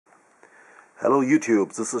Hello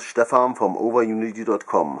YouTube, this is Stefan from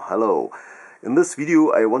OverUnityDOTcom. Hello. In this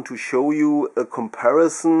video I want to show you a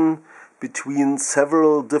comparison between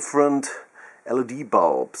several different LED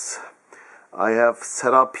bulbs. I have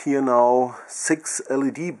set up here now 6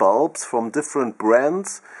 LED bulbs from different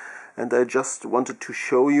brands, and I just wanted to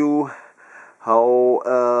show you how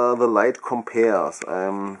the light compares.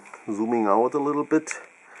 I'm zooming out a little bit,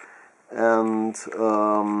 and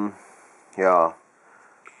yeah,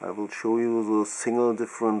 I will show you the single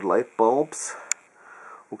different light bulbs.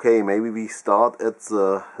 Okay, maybe we start at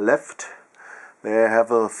the left. There I have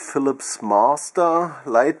a Phlips Master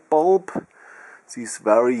light bulb. These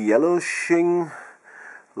very yellowishing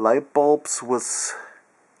light bulbs with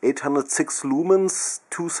 806 lumens,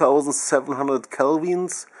 2700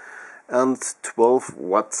 kelvins and 12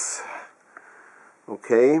 watts.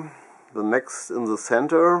 Okay, the next in the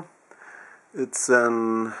center, it's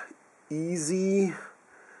an easy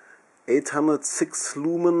 806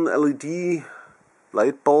 lumen LED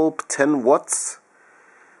light bulb, 10 watts.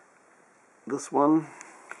 This one.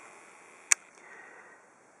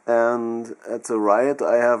 And at the right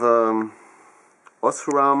I have a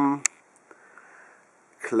Osram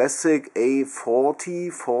classic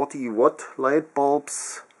A40 40 watt light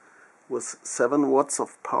bulbs with 7 watts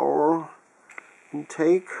of power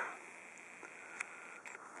intake.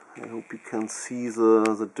 I hope you can see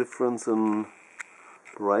the difference in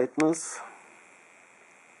brightness.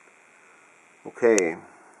 Okay,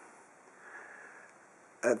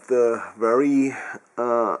 at the very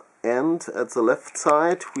end, at the left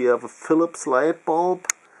side, we have a Philips light bulb,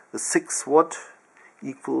 a 6 watt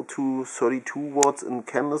equal to 32 watts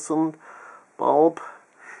incandescent bulb.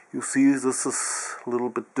 You see this is a little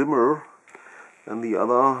bit dimmer than the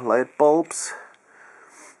other light bulbs.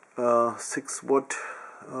 6 watt,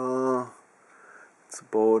 it's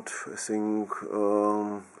about, I think,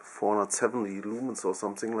 470 lumens or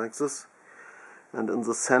something like this. And in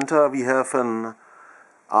the center we have an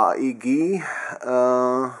REG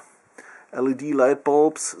LED light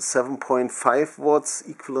bulbs, 7.5 watts,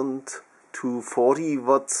 equivalent to 40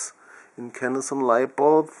 watts incandescent light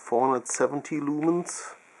bulb, 470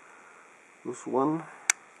 lumens. This one.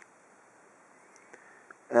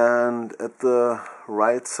 And at the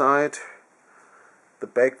right side, the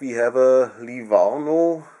back, we have a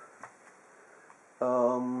Livarno.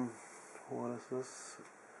 What is this?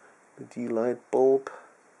 The D light bulb.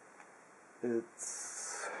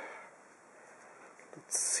 It's,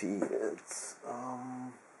 let's see, it's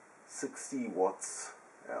 60 watts.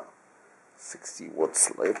 Yeah, 60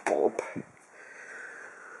 watts light bulb.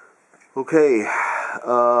 Okay.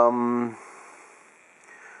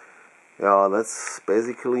 Yeah, that's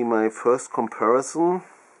basically my first comparison.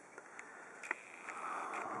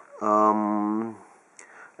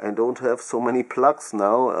 I don't have so many plugs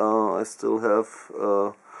now. I still have,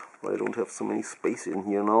 I don't have so many space in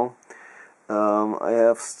here now. I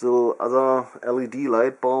have still other LED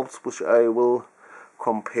light bulbs which I will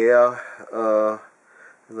compare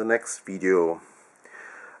in the next video.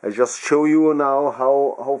 I just show you now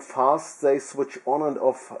how fast they switch on and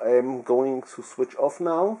off. I'm going to switch off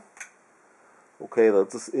now. Okay,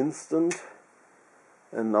 that is instant.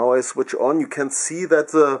 And now I switch on. You can see that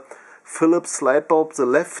the Philips light bulb, the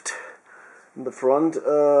left in the front,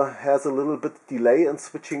 has a little bit delay in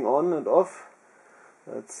switching on and off.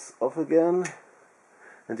 That's off again.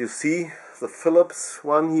 And you see the Philips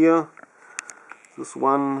one here. This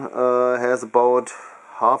one has about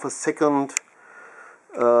half a second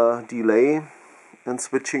delay in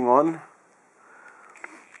switching on.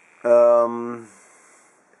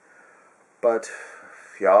 But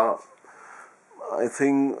yeah, I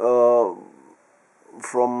think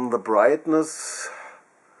from the brightness,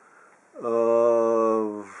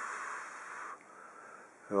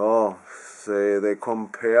 yeah, they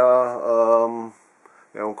compare,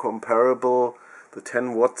 they are comparable. The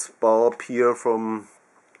 10 watts bulb here from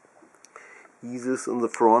Isis in the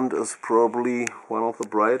front is probably one of the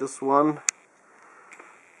brightest one,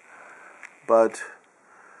 but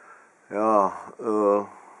yeah,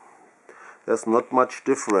 there's not much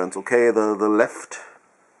difference. Okay, the left,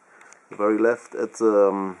 the very left at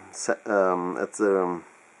the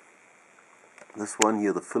this one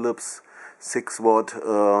here, the Philips 6 watt,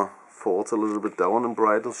 falls a little bit down in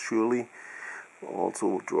brightness, surely.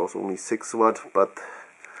 Also draws only 6 watt, but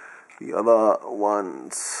the other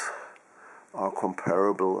ones are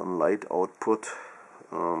comparable in light output.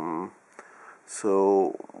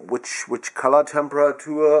 So which color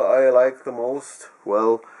temperature I like the most?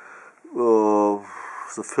 Well,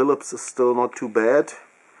 the Philips is still not too bad.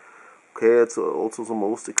 Okay, it's also the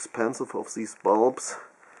most expensive of these bulbs.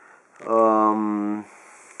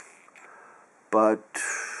 but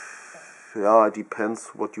yeah, it depends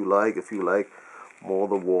what you like. If you like more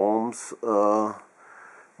the warms, more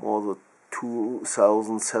the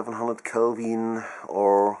 2700 Kelvin,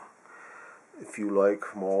 or if you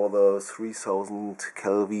like more the 3000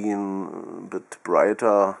 Kelvin, a bit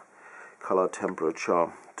brighter color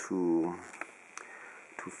temperature to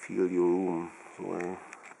feel your room. So I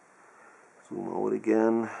zoom out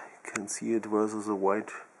again. You can see it versus the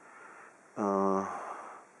white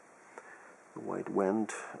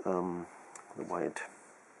vent, the white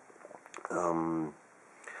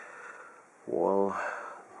wall,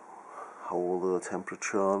 how the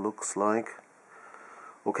temperature looks like.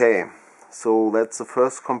 Okay, so that's the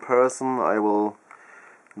first comparison. I will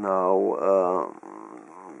now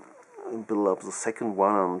build up the second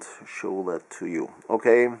one and show that to you.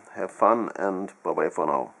 Okay, have fun and bye bye for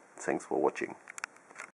now. Thanks for watching.